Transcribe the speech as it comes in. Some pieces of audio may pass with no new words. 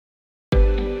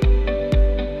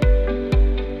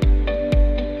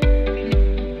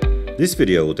This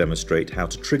video will demonstrate how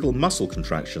to trigger muscle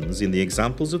contractions in the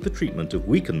examples of the treatment of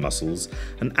weakened muscles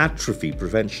and atrophy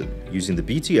prevention using the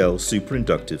BTL Super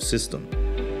Inductive System.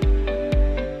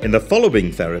 In the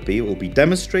following therapy, it will be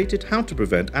demonstrated how to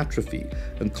prevent atrophy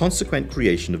and consequent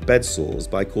creation of bed sores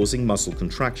by causing muscle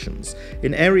contractions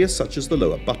in areas such as the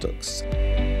lower buttocks.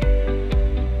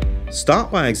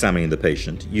 Start by examining the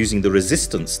patient using the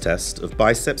resistance test of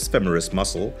biceps femoris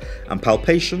muscle and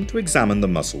palpation to examine the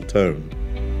muscle tone.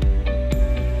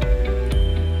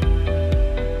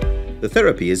 The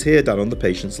therapy is here done on the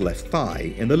patient's left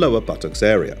thigh in the lower buttocks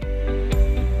area.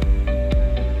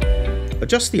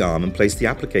 Adjust the arm and place the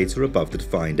applicator above the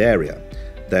defined area,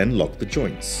 then lock the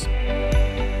joints.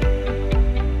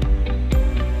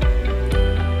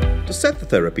 To set the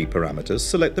therapy parameters,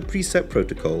 select the preset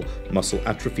protocol Muscle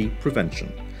Atrophy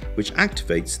Prevention, which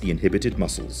activates the inhibited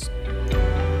muscles.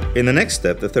 In the next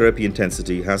step, the therapy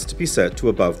intensity has to be set to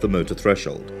above the motor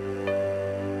threshold.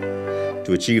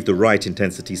 To achieve the right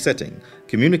intensity setting,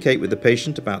 communicate with the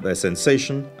patient about their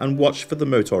sensation and watch for the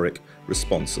motoric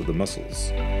response of the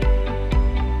muscles.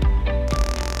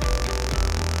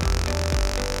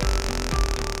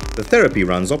 The therapy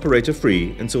runs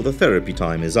operator-free until the therapy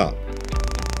time is up.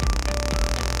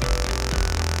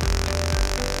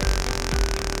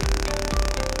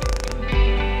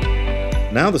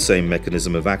 Now the same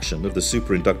mechanism of action of the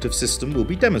superinductive system will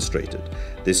be demonstrated,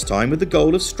 this time with the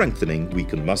goal of strengthening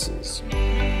weakened muscles.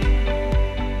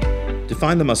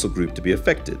 Define the muscle group to be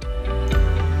affected.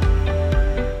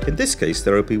 In this case,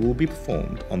 therapy will be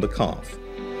performed on the calf.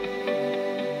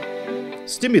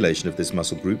 Stimulation of this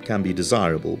muscle group can be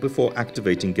desirable before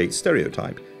activating gait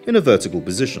stereotype in a vertical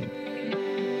position.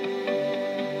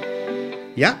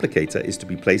 The applicator is to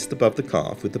be placed above the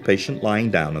calf with the patient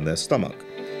lying down on their stomach.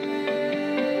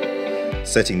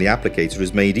 Setting the applicator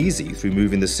is made easy through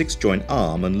moving the 6-joint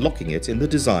arm and locking it in the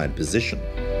desired position.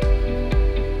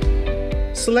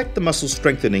 Select the muscle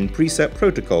strengthening preset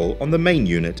protocol on the main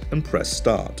unit and press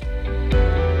start.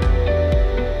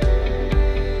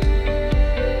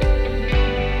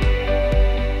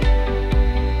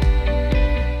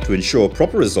 To ensure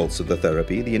proper results of the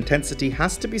therapy, the intensity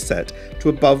has to be set to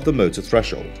above the motor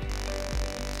threshold.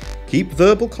 Keep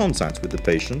verbal contact with the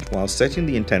patient while setting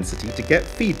the intensity to get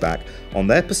feedback on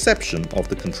their perception of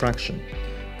the contraction.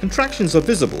 Contractions are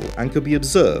visible and can be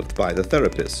observed by the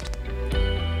therapist.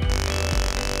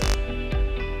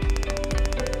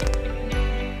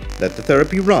 Let the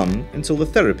therapy run until the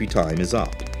therapy time is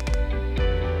up.